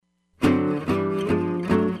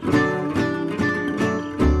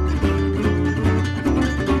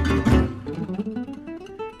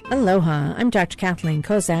Aloha, I'm Dr. Kathleen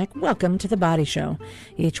Kozak. Welcome to The Body Show.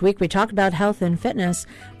 Each week we talk about health and fitness,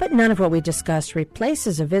 but none of what we discuss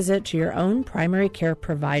replaces a visit to your own primary care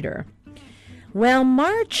provider. Well,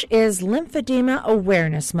 March is Lymphedema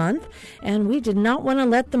Awareness Month, and we did not want to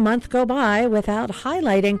let the month go by without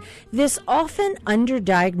highlighting this often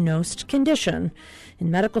underdiagnosed condition. In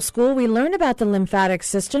medical school, we learn about the lymphatic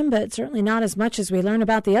system, but certainly not as much as we learn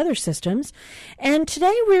about the other systems. And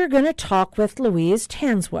today we're going to talk with Louise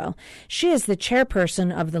Tanswell. She is the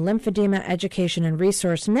chairperson of the Lymphedema Education and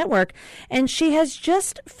Resource Network, and she has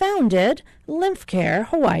just founded Lymphacare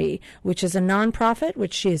Hawaii, which is a nonprofit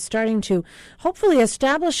which she is starting to hopefully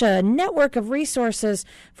establish a network of resources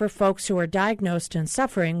for folks who are diagnosed and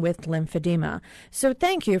suffering with lymphedema. So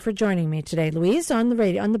thank you for joining me today, Louise, on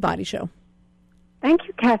the Body Show. Thank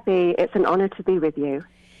you, Kathy. It's an honor to be with you.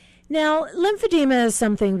 Now, lymphedema is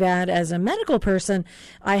something that, as a medical person,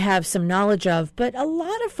 I have some knowledge of, but a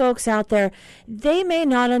lot of folks out there, they may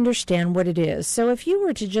not understand what it is. So if you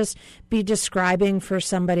were to just be describing for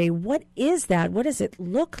somebody, what is that? What does it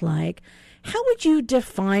look like? How would you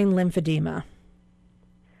define lymphedema?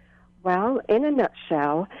 Well, in a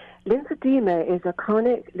nutshell, lymphedema is a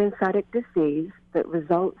chronic lymphatic disease that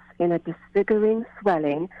results in a disfiguring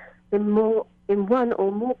swelling in one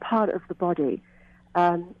or more part of the body.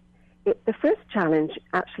 The first challenge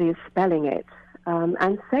actually is spelling it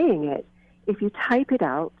and saying it. If you type it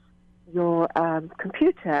out, your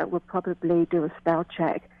computer will probably do a spell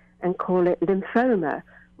check and call it lymphoma,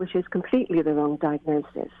 which is completely the wrong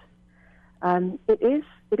diagnosis. It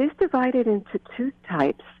is divided into two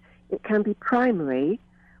types. It can be primary,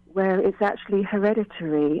 where it's actually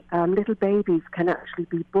hereditary. Little babies can actually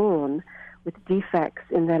be born with defects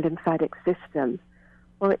in their lymphatic system.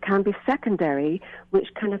 Or it can be secondary, which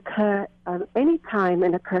can occur any time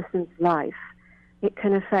in a person's life. It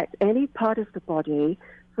can affect any part of the body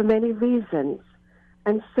for many reasons.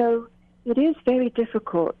 And so it is very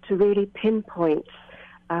difficult to really pinpoint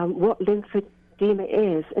what lymphedema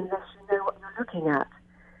is unless you know what you're looking at.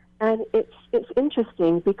 And it's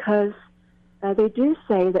interesting because they do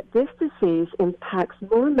say that this disease impacts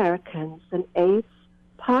more Americans than AIDS,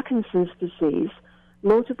 Parkinson's disease,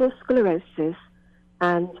 multiple sclerosis,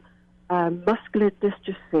 and muscular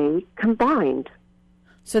dystrophy combined.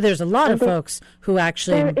 So there's a lot of folks who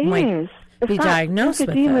actually might be diagnosed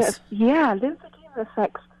with this. Yeah, lymphedema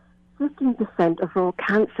affects 15% of all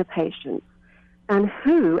cancer patients. And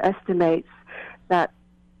WHO estimates that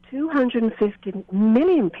 250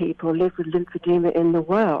 million people live with lymphedema in the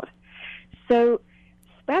world. So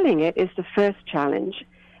spelling it is the first challenge,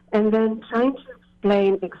 and then trying to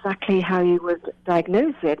explain exactly how you would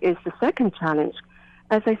diagnose it is the second challenge.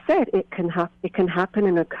 As I said, it can happen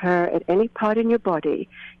and occur at any part in your body.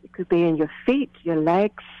 It could be in your feet, your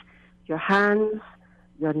legs, your hands,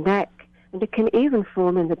 your neck, and it can even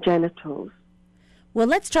form in the genitals. Well,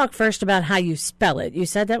 let's talk first about how you spell it. You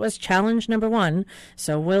said that was challenge number one,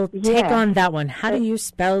 so we'll take on that one. How do you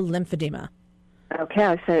spell lymphedema?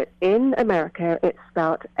 Okay, so in America, it's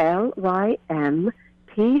spelled Lymphedema.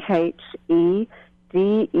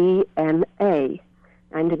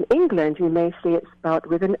 And in England, you may see it spelled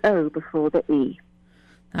with an O before the E.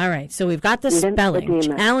 All right, so we've got the spelling.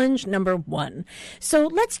 Lymphedema. Challenge number one. So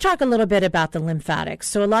let's talk a little bit about the lymphatics.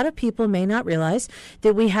 So a lot of people may not realize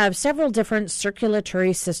that we have several different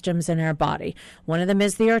circulatory systems in our body. One of them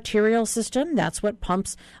is the arterial system. That's what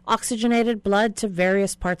pumps oxygenated blood to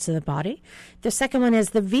various parts of the body. The second one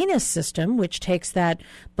is the venous system, which takes that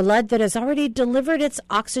blood that has already delivered its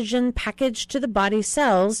oxygen package to the body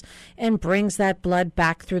cells and brings that blood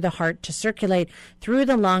back through the heart to circulate through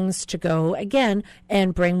the lungs to go again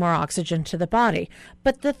and bring more oxygen to the body.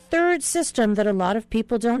 But the third system that a lot of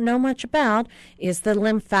people don't know much about is the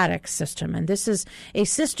lymphatic system. And this is a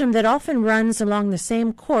system that often runs along the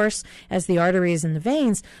same course as the arteries and the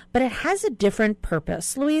veins, but it has a different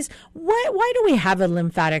purpose. Louise, why do we have a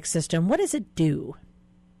lymphatic system? What does it do?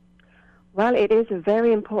 Well, it is a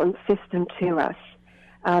very important system to us.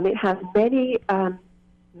 It has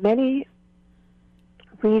many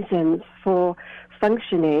reasons for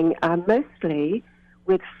functioning, mostly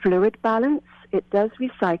with fluid balance. It does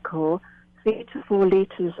recycle 3 to 4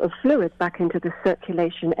 liters of fluid back into the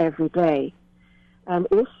circulation every day.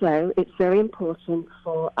 Also, it's very important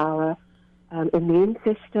for our immune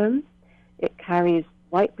system. It carries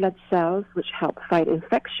white blood cells, which help fight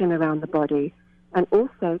infection around the body, and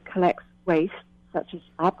also collects waste such as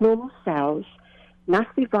abnormal cells,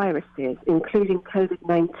 nasty viruses, including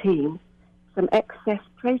COVID-19, some excess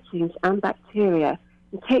proteins and bacteria,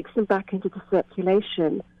 and takes them back into the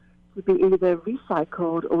circulation to be either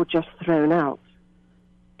recycled or just thrown out.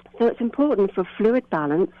 So it's important for fluid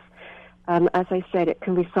balance. As I said, it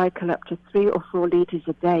can recycle up to 3 or 4 liters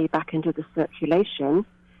a day back into the circulation.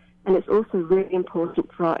 And it's also really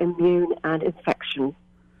important for our immune and infection.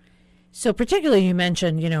 So particularly you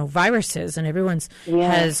mentioned, viruses, and everyone's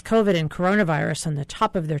has COVID and coronavirus on the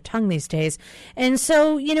top of their tongue these days. And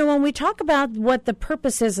so, when we talk about what the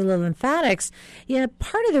purpose is of the lymphatics,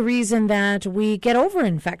 part of the reason that we get over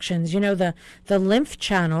infections, the lymph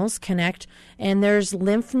channels connect, and there's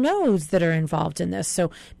lymph nodes that are involved in this.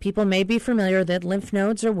 So people may be familiar that lymph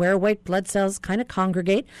nodes are where white blood cells kind of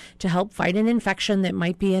congregate to help fight an infection that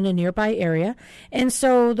might be in a nearby area. And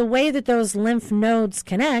so the way that those lymph nodes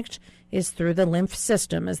connect is through the lymph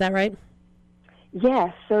system. Is that right?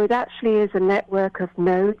 Yes. So it actually is a network of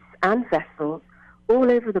nodes and vessels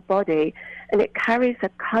all over the body, and it carries a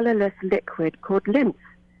colorless liquid called lymph,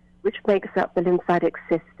 which makes up the lymphatic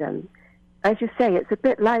system. As you say, it's a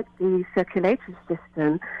bit like the circulatory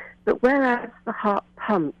system, but whereas the heart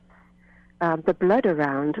pumps the blood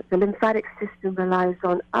around, the lymphatic system relies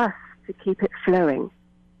on us to keep it flowing.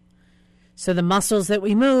 So the muscles that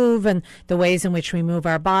we move and the ways in which we move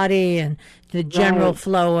our body and the general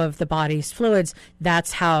flow of the body's fluids,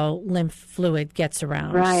 that's how lymph fluid gets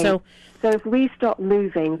around. Right. So if we stop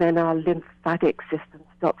moving, then our lymphatic system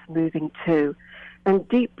stops moving too. And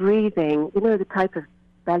deep breathing, the type of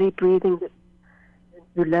belly breathing that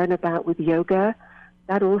you learn about with yoga,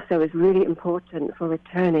 that also is really important for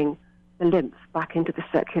returning the lymph back into the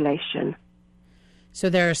circulation. So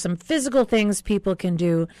there are some physical things people can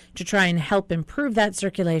do to try and help improve that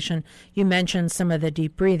circulation. You mentioned some of the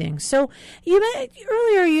deep breathing. So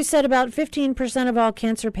earlier you said about 15% of all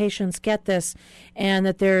cancer patients get this, and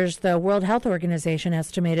that there's the World Health Organization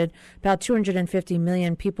estimated about 250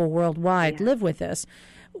 million people worldwide live with this.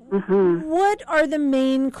 Mm-hmm. What are the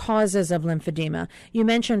main causes of lymphedema? You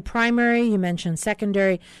mentioned primary, you mentioned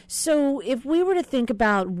secondary. So if we were to think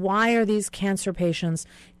about why are these cancer patients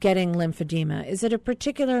getting lymphedema, is it a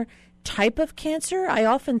particular type of cancer? I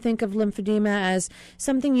often think of lymphedema as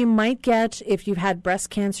something you might get if you've had breast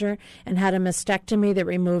cancer and had a mastectomy that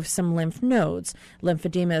removes some lymph nodes.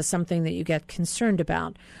 Lymphedema is something that you get concerned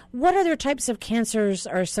about. What other types of cancers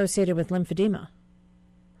are associated with lymphedema?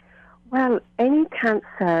 Well, any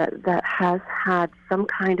cancer that has had some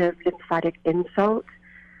kind of lymphatic insult,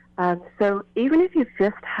 so even if you've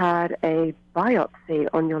just had a biopsy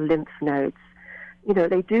on your lymph nodes,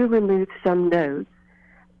 they do remove some nodes,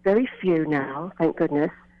 very few now, thank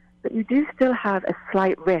goodness, but you do still have a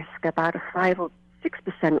slight risk, about a 5 or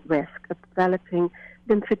 6% risk of developing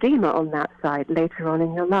lymphedema on that side later on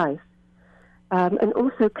in your life. And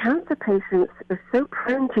also cancer patients are so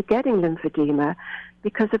prone to getting lymphedema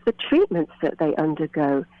because of the treatments that they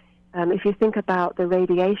undergo. If you think about the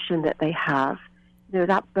radiation that they have,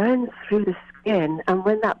 that burns through the skin, and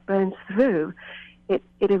when that burns through, it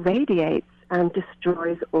irradiates and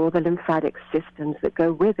destroys all the lymphatic systems that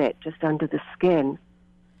go with it just under the skin.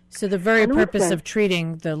 So the very purpose of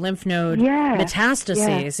treating the lymph node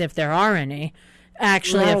metastases, if there are any,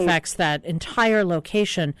 actually affects that entire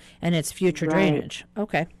location and its future drainage.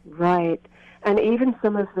 Okay. Right. And even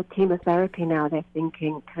some of the chemotherapy now, they're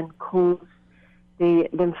thinking, can cause the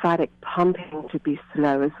lymphatic pumping to be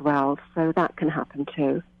slow as well. So that can happen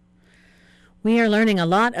too. We are learning a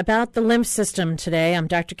lot about the lymph system today. I'm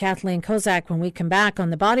Dr. Kathleen Kozak. When we come back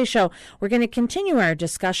on The Body Show, we're going to continue our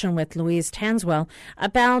discussion with Louise Tanswell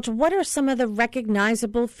about what are some of the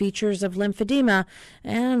recognizable features of lymphedema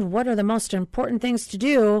and what are the most important things to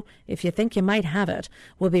do if you think you might have it.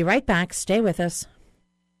 We'll be right back. Stay with us.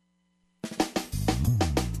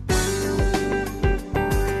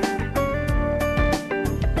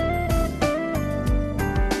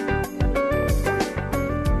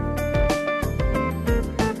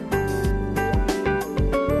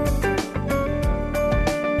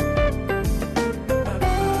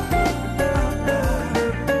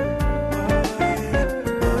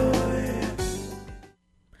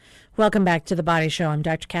 Welcome back to The Body Show. I'm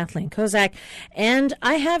Dr. Kathleen Kozak, and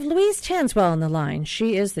I have Louise Tanswell on the line.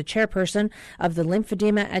 She is the chairperson of the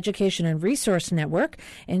Lymphedema Education and Resource Network,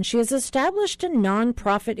 and she has established a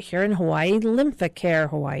nonprofit here in Hawaii, Lymphacare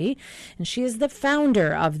Hawaii, and she is the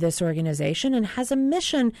founder of this organization and has a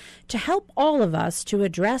mission to help all of us to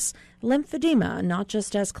address lymphedema, not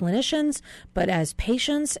just as clinicians, but as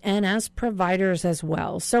patients and as providers as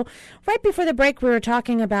well. So right before the break, we were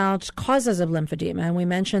talking about causes of lymphedema, and we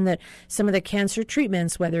mentioned that some of the cancer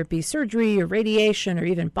treatments, whether it be surgery or radiation or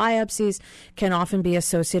even biopsies, can often be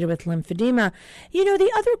associated with lymphedema.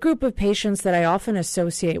 The other group of patients that I often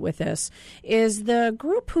associate with this is the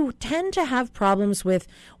group who tend to have problems with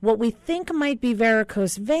what we think might be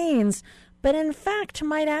varicose veins, but in fact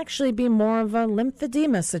might actually be more of a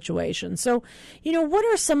lymphedema situation. So, what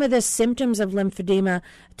are some of the symptoms of lymphedema?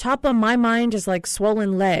 Top of my mind is like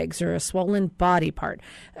swollen legs or a swollen body part.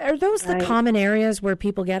 Are those the common areas where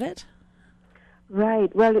people get it?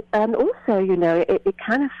 Right. Well, also, it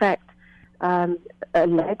can affect a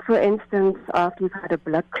leg, for instance, after you've had a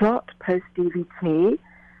blood clot post-DVT.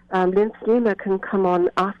 Lymphedema can come on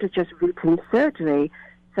after just routine surgery,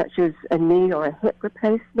 such as a knee or a hip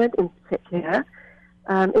replacement in particular.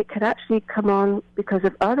 It could actually come on because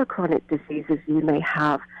of other chronic diseases you may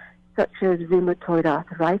have, such as rheumatoid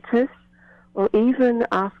arthritis, or even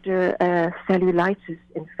after a cellulitis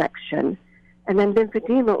infection. And then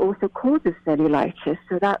lymphedema also causes cellulitis,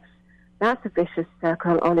 so that's a vicious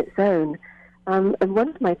circle on its own. And one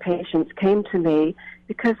of my patients came to me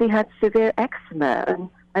because he had severe eczema, and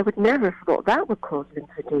I would never have thought that would cause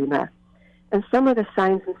lymphedema. And some of the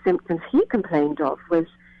signs and symptoms he complained of was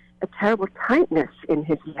a terrible tightness in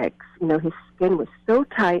his legs. His skin was so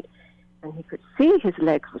tight, and he could see his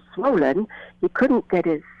legs were swollen. He couldn't get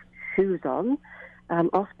his shoes on.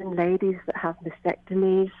 Often ladies that have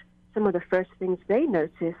mastectomies, some of the first things they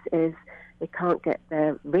notice is they can't get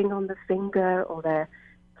their ring on the finger, or their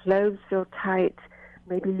clothes feel tight.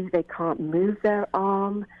 Maybe they can't move their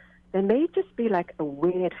arm. There may just be like a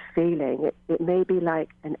weird feeling. It may be like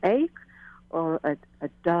an ache or a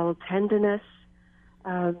dull tenderness.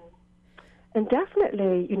 And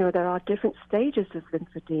definitely, there are different stages of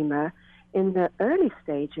lymphedema. In the early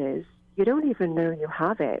stages, you don't even know you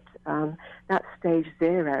have it. That's stage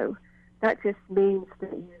 0. That just means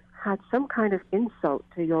that you've had some kind of insult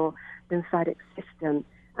to your lymphatic system.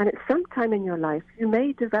 And at some time in your life, you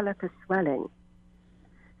may develop a swelling.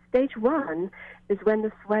 Stage 1 is when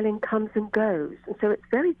the swelling comes and goes. And so it's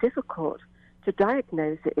very difficult to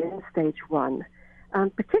diagnose it in stage 1,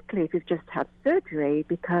 particularly if you've just had surgery,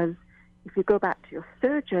 because if you go back to your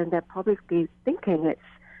surgeon, they're probably thinking it's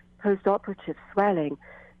post-operative swelling.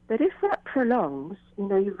 But if that prolongs,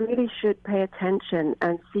 you really should pay attention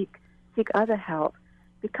and seek other help,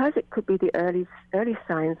 because it could be the early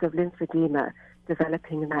signs of lymphedema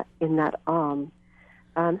developing in that arm.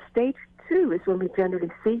 Stage 2 is when we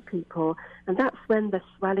generally see people, and that's when the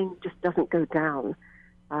swelling just doesn't go down.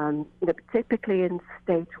 Typically in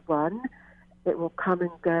stage 1, it will come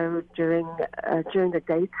and go during the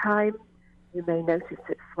daytime. You may notice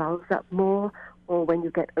it swells up more, or when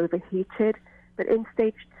you get overheated. But in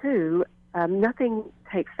stage 2, nothing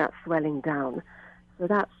takes that swelling down. So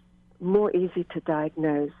that's more easy to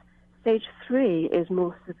diagnose. Stage 3 is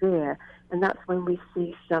more severe, and that's when we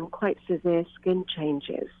see some quite severe skin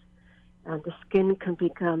changes. The skin can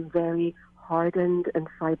become very hardened and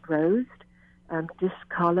fibrosed,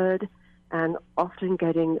 discolored, and often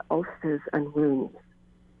getting ulcers and wounds.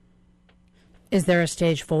 Is there a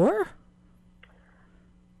stage 4?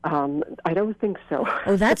 I don't think so.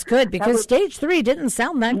 Oh, that's good, because stage 3 didn't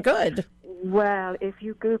sound that good. Well, if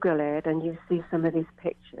you Google it and you see some of these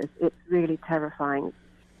pictures, it's really terrifying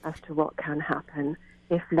as to what can happen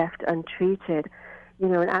if left untreated.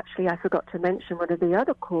 And actually I forgot to mention one of the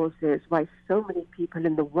other causes why so many people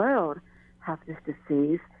in the world have this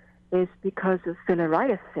disease is because of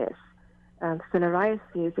filariasis.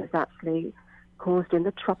 Filariasis is actually caused in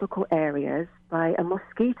the tropical areas by a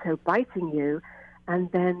mosquito biting you,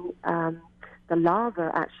 and then the larvae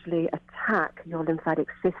actually attack your lymphatic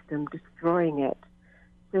system, destroying it.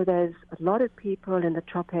 So there's a lot of people in the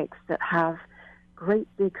tropics that have great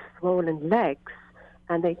big swollen legs,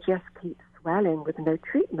 and they just keep swelling with no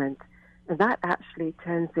treatment. And that actually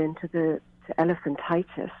turns into to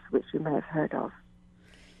elephantitis, which you may have heard of.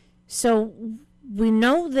 So we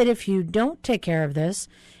know that if you don't take care of this,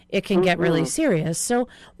 it can get really serious. So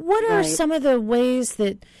what are some of the ways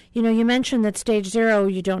that, you mentioned that stage 0,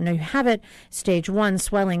 you don't know you have it. Stage 1,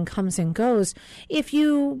 swelling comes and goes. If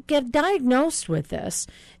you get diagnosed with this,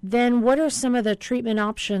 then what are some of the treatment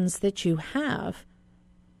options that you have?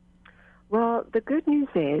 Well, the good news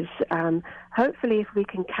is, hopefully if we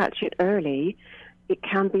can catch it early, it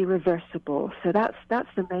can be reversible. So that's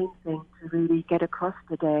the main thing to really get across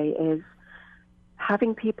today, is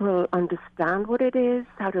having people understand what it is,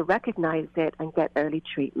 how to recognize it, and get early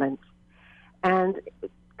treatment. And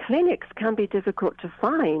clinics can be difficult to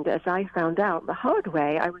find, as I found out the hard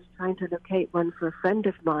way. I was trying to locate one for a friend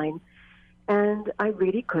of mine, and I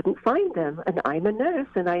really couldn't find them. And I'm a nurse,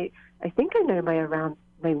 and I think I know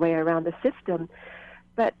my way around the system,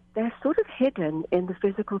 but they're sort of hidden in the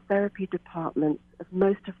physical therapy departments of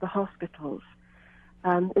most of the hospitals.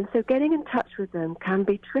 And so getting in touch with them can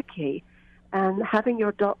be tricky. And having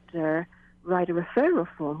your doctor write a referral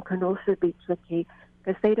form can also be tricky,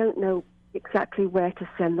 because they don't know exactly where to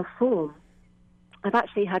send the form. I've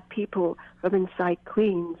actually had people from inside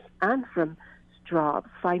Queens and from Straub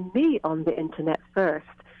find me on the internet first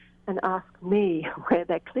and ask me where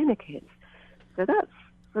their clinic is. So that's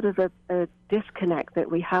sort of a disconnect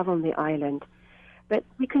that we have on the island. But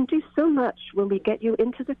we can do so much when we get you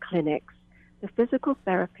into the clinics. The physical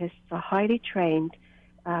therapists are highly trained.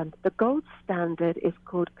 The gold standard is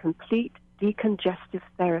called complete decongestive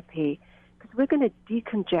therapy, because we're going to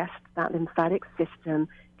decongest that lymphatic system,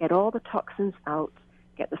 get all the toxins out,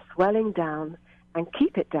 get the swelling down, and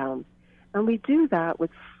keep it down. And we do that with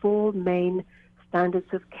 4 main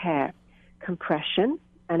standards of care. Compression,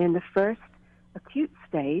 and in the first acute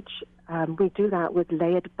stage, we do that with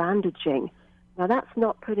layered bandaging. Now, that's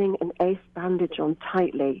not putting an ACE bandage on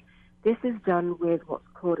tightly. This is done with what's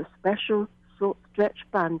called a special short stretch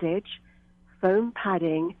bandage, foam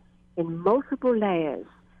padding in multiple layers.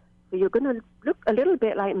 So you're going to look a little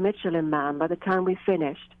bit like Michelin Man by the time we've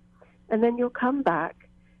finished. And then you'll come back,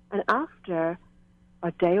 and after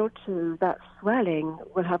a day or two, that swelling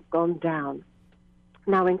will have gone down.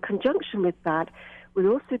 Now, in conjunction with that, we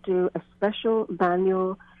also do a special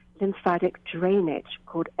manual lymphatic drainage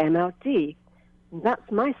called MLD. And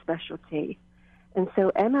that's my specialty. And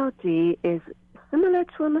so MLD is similar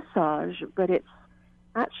to a massage, but it's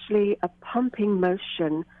actually a pumping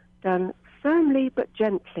motion done firmly but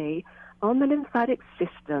gently on the lymphatic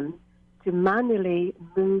system to manually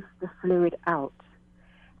move the fluid out.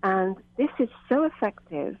 And this is so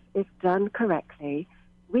effective, if done correctly,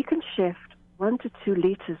 we can shift 1 to 2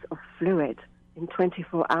 liters of fluid in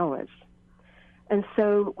 24 hours. And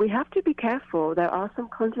so we have to be careful. There are some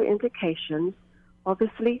contraindications.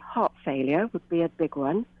 Obviously, heart failure would be a big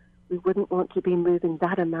one. We wouldn't want to be moving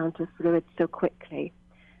that amount of fluid so quickly.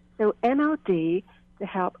 So MLD to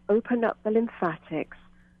help open up the lymphatics,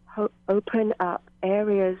 open up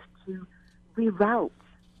areas to reroute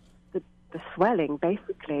the swelling,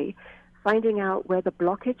 basically, finding out where the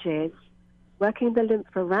blockage is, working the lymph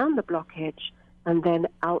around the blockage, and then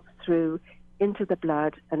out through into the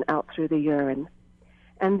blood and out through the urine.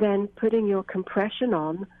 And then putting your compression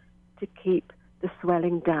on to keep the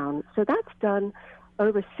swelling down. So that's done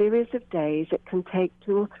over a series of days. It can take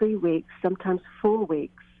 2 or 3 weeks, sometimes 4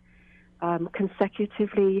 weeks,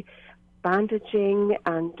 consecutively bandaging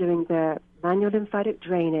and doing the manual lymphatic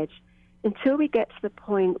drainage until we get to the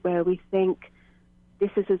point where we think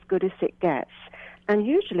this is as good as it gets. And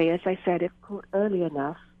usually, as I said, if caught early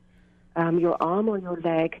enough, your arm or your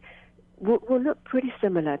leg will look pretty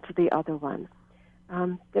similar to the other one.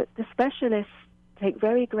 The specialists take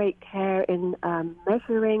very great care in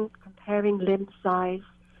measuring, comparing limb size.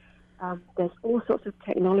 There's all sorts of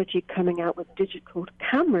technology coming out with digital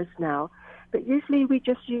cameras now, but usually we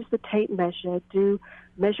just use the tape measure to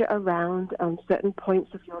measure around certain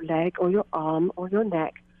points of your leg or your arm or your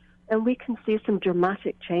neck, and we can see some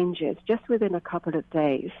dramatic changes just within a couple of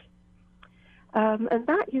days. And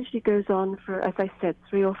that usually goes on for, as I said,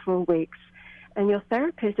 3 or 4 weeks. And your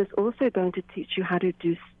therapist is also going to teach you how to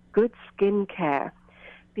do good skin care,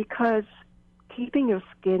 because keeping your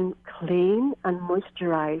skin clean and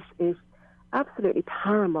moisturized is absolutely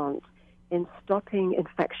paramount in stopping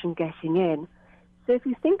infection getting in. So if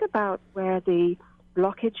you think about where the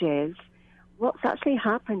blockage is, what's actually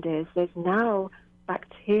happened is there's now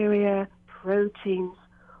bacteria, proteins,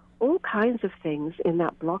 all kinds of things in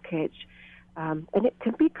that blockage, and it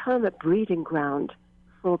can become a breeding ground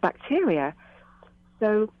for bacteria.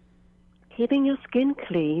 So keeping your skin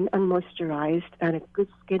clean and moisturized and a good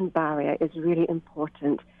skin barrier is really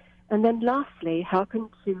important. And then lastly, helping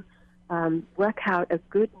to work out a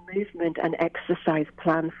good movement and exercise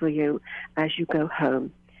plan for you as you go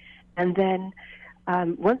home. And then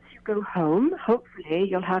once you go home, hopefully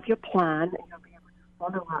you'll have your plan and you'll be able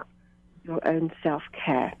to follow up your own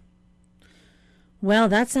self-care. Well,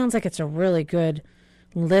 that sounds like it's a really good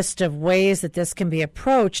list of ways that this can be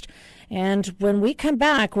approached. And when we come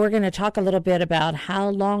back, we're going to talk a little bit about how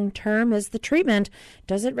long-term is the treatment.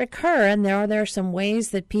 Does it recur? And there are some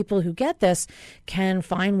ways that people who get this can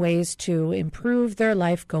find ways to improve their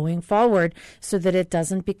life going forward so that it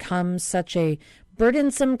doesn't become such a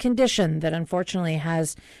burdensome condition that unfortunately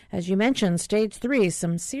has, as you mentioned, stage 3,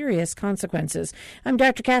 some serious consequences. I'm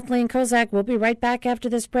Dr. Kathleen Kozak. We'll be right back after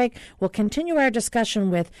this break. We'll continue our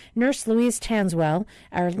discussion with Nurse Louise Tanswell,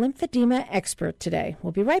 our lymphedema expert today.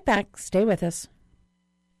 We'll be right back. Stay with us.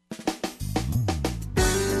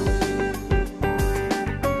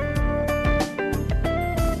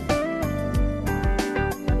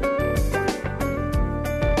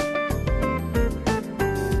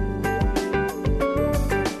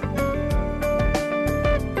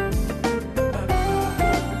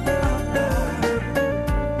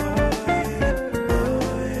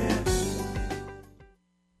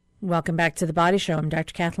 Welcome back to The Body Show. I'm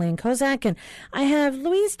Dr. Kathleen Kozak, and I have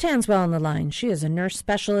Louise Tanswell on the line. She is a nurse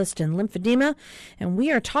specialist in lymphedema, and we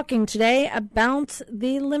are talking today about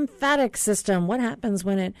the lymphatic system. What happens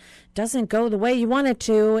when it doesn't go the way you want it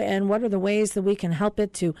to, and what are the ways that we can help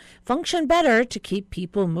it to function better to keep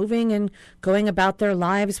people moving and going about their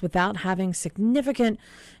lives without having significant,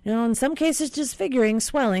 in some cases disfiguring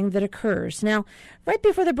swelling that occurs. Now, right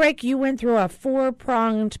before the break, you went through a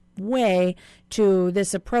four-pronged way to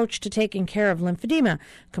this approach to taking care of lymphedema: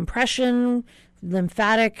 compression,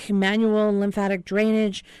 lymphatic, manual lymphatic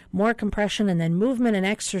drainage, more compression, and then movement and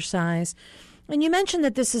exercise. And you mentioned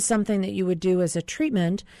that this is something that you would do as a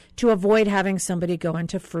treatment to avoid having somebody go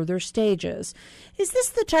into further stages. Is this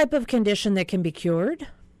the type of condition that can be cured?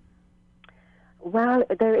 Well,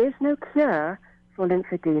 there is no cure for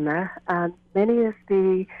lymphedema. Many of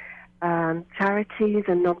the charities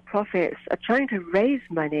and non-profits are trying to raise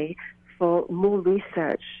money for more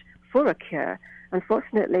research for a cure.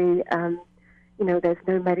 Unfortunately, there's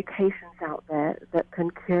no medications out there that can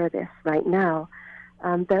cure this right now.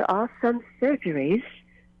 There are some surgeries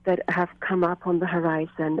that have come up on the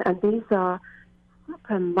horizon, and these are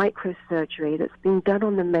super microsurgery that's being done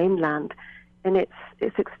on the mainland, and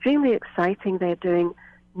it's extremely exciting. They're doing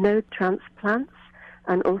node transplants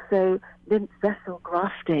and also lymph vessel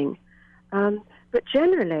grafting. But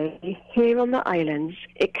generally, here on the islands,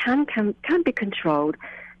 it can be controlled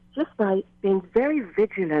just by being very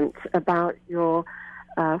vigilant about your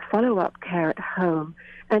follow-up care at home.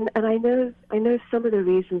 And I know some of the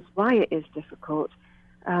reasons why it is difficult.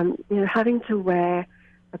 Having to wear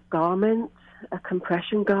a garment, a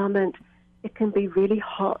compression garment, it can be really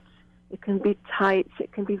hot, it can be tight,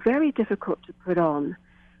 it can be very difficult to put on.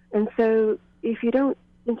 And so if you don't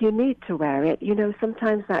think you need to wear it,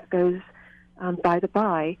 sometimes that goes by the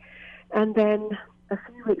by. And then a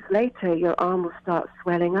few weeks later, your arm will start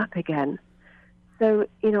swelling up again. So,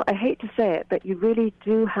 I hate to say it, but you really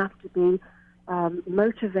do have to be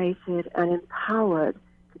motivated and empowered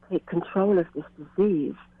to take control of this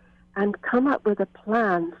disease and come up with a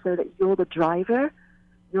plan so that you're the driver,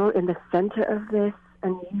 you're in the center of this,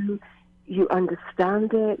 and you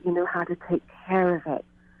understand it, you know how to take care of it.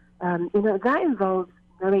 That involves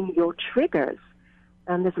knowing your triggers.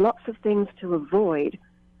 There's lots of things to avoid.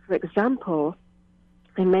 For example,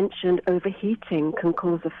 I mentioned overheating can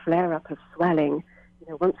cause a flare-up of swelling.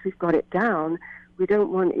 Once we've got it down, we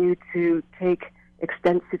don't want you to take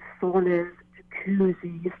extensive saunas,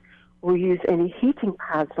 jacuzzis, or use any heating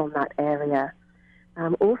pads on that area.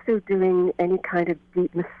 Also, doing any kind of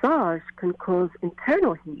deep massage can cause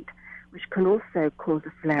internal heat, which can also cause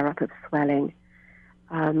a flare-up of swelling.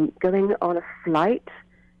 Going on a flight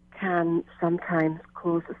can sometimes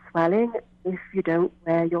cause a swelling if you don't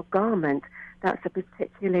wear your garment. That's a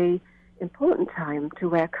particularly important time to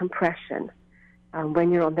wear compression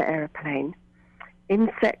when you're on the airplane.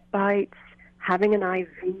 Insect bites, having an IV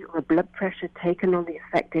or a blood pressure taken on the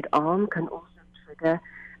affected arm can also trigger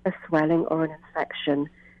a swelling or an infection.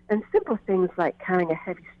 And simple things like carrying a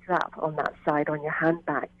heavy strap on that side on your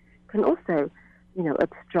handbag can also,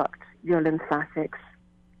 obstruct your lymphatics.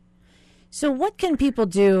 So what can people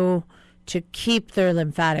do to keep their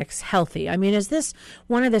lymphatics healthy? I mean, is this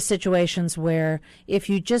one of the situations where if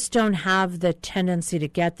you just don't have the tendency to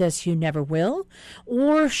get this, you never will?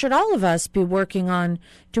 Or should all of us be working on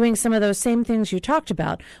doing some of those same things you talked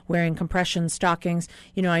about, wearing compression stockings?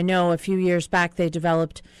 I know a few years back they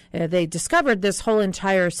discovered this whole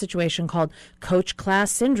entire situation called coach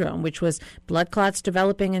class syndrome, which was blood clots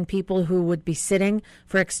developing in people who would be sitting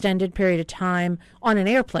for extended period of time on an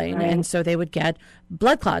airplane. Right. And so they would get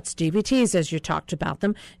blood clots, DVTs, as you talked about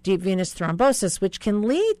them, deep venous thrombosis, which can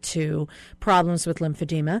lead to problems with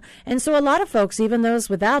lymphedema. And so a lot of folks, even those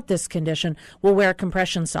without this condition, will wear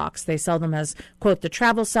compression socks. They sell them as, quote, the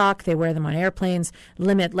travel sock. They wear them on airplanes,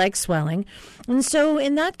 limit leg swelling. And so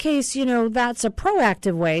in that case, that's a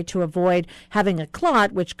proactive way to avoid having a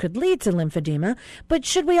clot, which could lead to lymphedema. But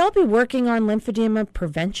should we all be working on lymphedema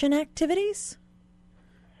prevention activities?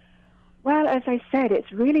 Well, as I said,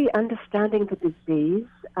 it's really understanding the disease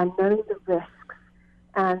and knowing the risks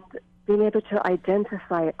and being able to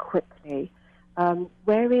identify it quickly.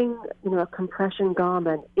 Wearing, a compression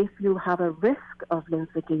garment if you have a risk of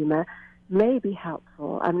lymphedema may be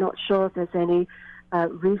helpful. I'm not sure if there's any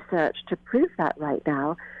research to prove that right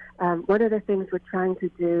now. One of the things we're trying to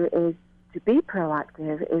do is to be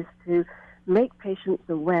proactive, is to make patients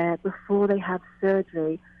aware before they have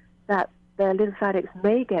surgery that their lymphatics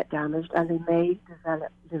may get damaged and they may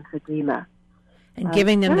develop lymphedema. And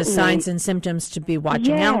giving them the signs and symptoms to be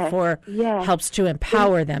watching out for helps to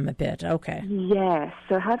empower them a bit. Okay. Yes.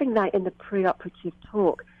 So having that in the preoperative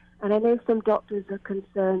talk And I know some doctors are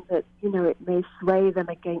concerned that, it may sway them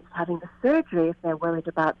against having the surgery if they're worried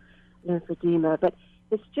about lymphedema. But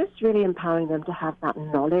it's just really empowering them to have that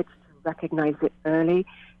knowledge, to recognize it early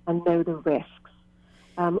and know the risks.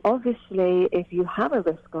 Obviously, if you have a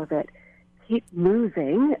risk of it, keep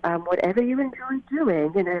moving, whatever you enjoy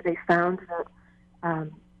doing. They found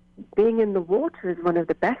that being in the water is one of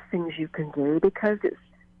the best things you can do because it's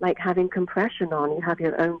like having compression on. You have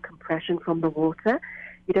your own compression from the water.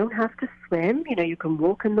 You don't have to swim. You can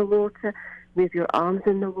walk in the water, move your arms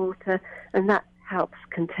in the water, and that helps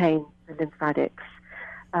contain the lymphatics.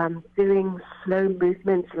 Doing slow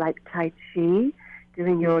movements like Tai Chi,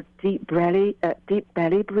 doing your deep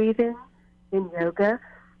belly breathing in yoga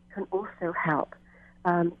can also help.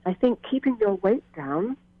 I think keeping your weight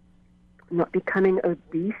down, not becoming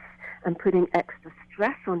obese, and putting extra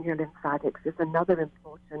stress on your lymphatics is another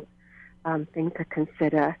important thing to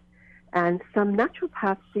consider. And some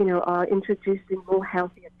naturopaths, are introducing more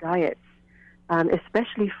healthier diets,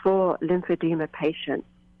 especially for lymphedema patients.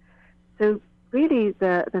 So really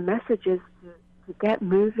the message is to get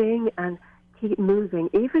moving and keep moving,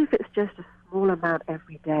 even if it's just a small amount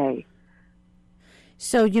every day.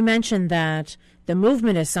 So you mentioned that the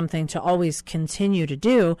movement is something to always continue to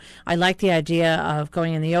do. I like the idea of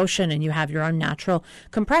going in the ocean and you have your own natural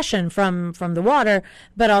compression from the water,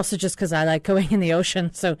 but also just because I like going in the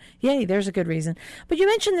ocean. So yay, there's a good reason. But you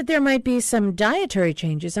mentioned that there might be some dietary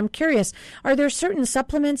changes. I'm curious, are there certain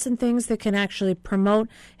supplements and things that can actually promote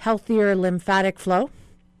healthier lymphatic flow?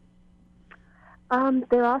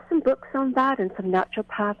 There are some books on that and some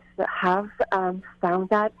naturopaths that have found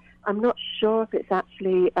that. I'm not sure if it's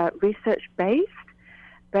actually research-based,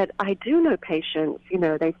 but I do know patients,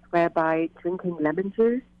 they swear by drinking lemon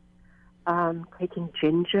juice, taking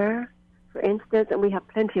ginger, for instance, and we have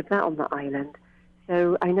plenty of that on the island.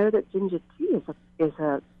 So I know that ginger tea is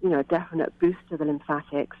a definite boost to the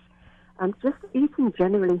lymphatics. Just eating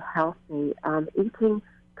generally healthy, eating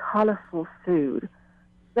colorful food,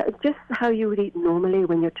 just how you would eat normally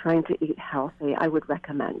when you're trying to eat healthy, I would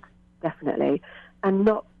recommend, definitely, and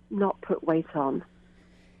not put weight on.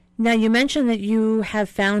 Now, you mentioned that you have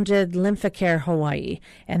founded Lymphacare Hawaii,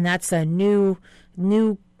 and that's a new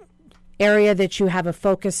area that you have a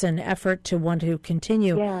focus and effort to want to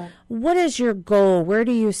continue. Yeah. What is your goal? Where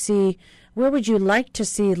would you like to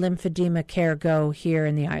see lymphedema care go here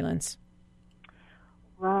in the islands?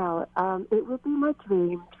 Well, it would be my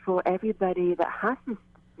dream for everybody that has this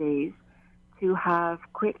disease to have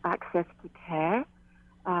quick access to care.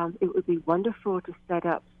 It would be wonderful to set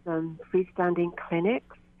up some freestanding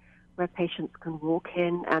clinics where patients can walk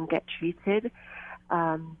in and get treated,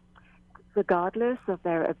 regardless of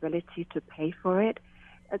their ability to pay for it.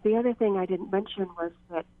 The other thing I didn't mention was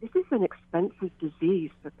that this is an expensive disease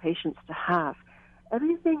for patients to have.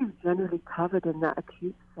 Everything is generally covered in that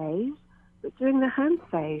acute phase, but during the home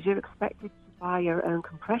phase, you're expected to buy your own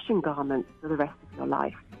compression garments for the rest of your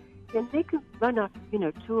life. And they can run up,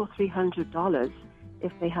 $200 or $300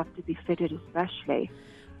 if they have to be fitted especially.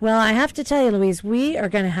 Well, I have to tell you, Louise, we are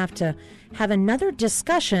going to have another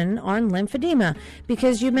discussion on lymphedema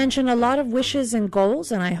because you mentioned a lot of wishes and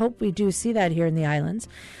goals, and I hope we do see that here in the islands.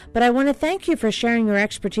 But I want to thank you for sharing your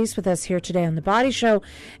expertise with us here today on The Body Show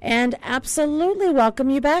and absolutely welcome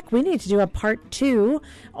you back. We need to do a part 2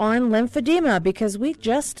 on lymphedema because we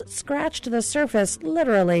just scratched the surface,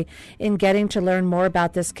 literally, in getting to learn more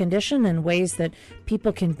about this condition and ways that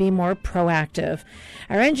people can be more proactive.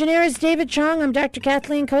 Our engineer is David Chong. I'm Dr.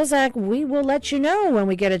 Kathleen Kozak. We will let you know when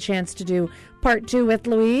we get a chance to do part 2 with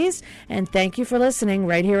Louise. And thank you for listening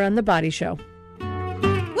right here on The Body Show.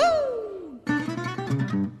 Woo!